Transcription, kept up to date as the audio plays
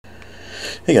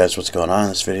Hey guys, what's going on? In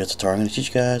this video tutorial, I'm going to teach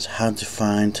you guys how to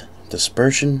find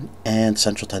dispersion and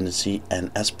central tendency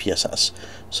and SPSS.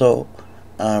 So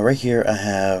right here I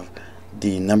have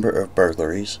the number of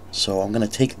burglaries. So I'm going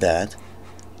to take that,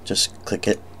 just click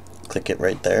it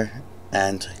right there,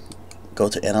 and go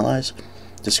to Analyze,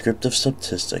 Descriptive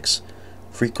Statistics,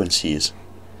 Frequencies.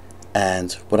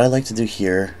 And what I like to do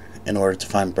here in order to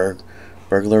find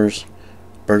burglaries,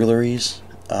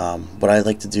 what I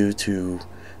like to do to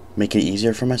make it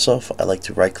easier for myself, I like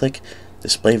to right click,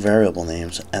 display variable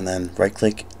names, and then right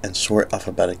click and sort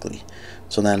alphabetically.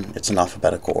 So then it's in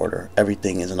alphabetical order.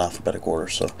 Everything is in alphabetical order.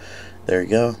 So there you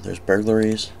go, there's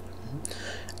burglaries.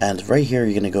 And right here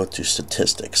you're going to go to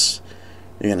statistics.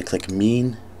 You're going to click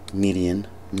mean, median,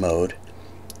 mode,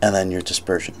 and then your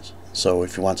dispersions. So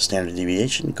if you want the standard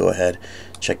deviation, go ahead,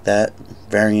 check that,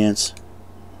 variance,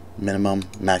 minimum,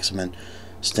 maximum,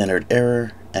 standard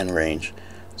error, and range.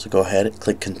 So go ahead,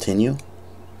 click continue,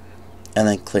 and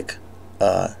then click,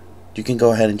 you can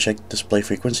go ahead and check display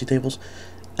frequency tables,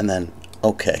 and then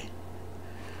OK.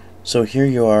 So here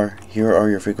you are, here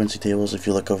are your frequency tables. If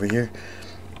you look over here,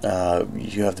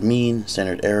 you have the mean,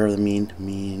 standard error of the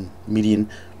mean, median,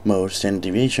 mode, standard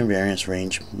deviation, variance,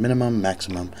 range, minimum,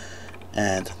 maximum,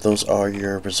 and those are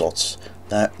your results.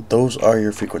 Those are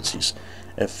your frequencies.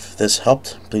 If this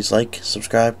helped, please like,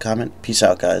 subscribe, comment. Peace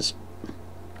out, guys.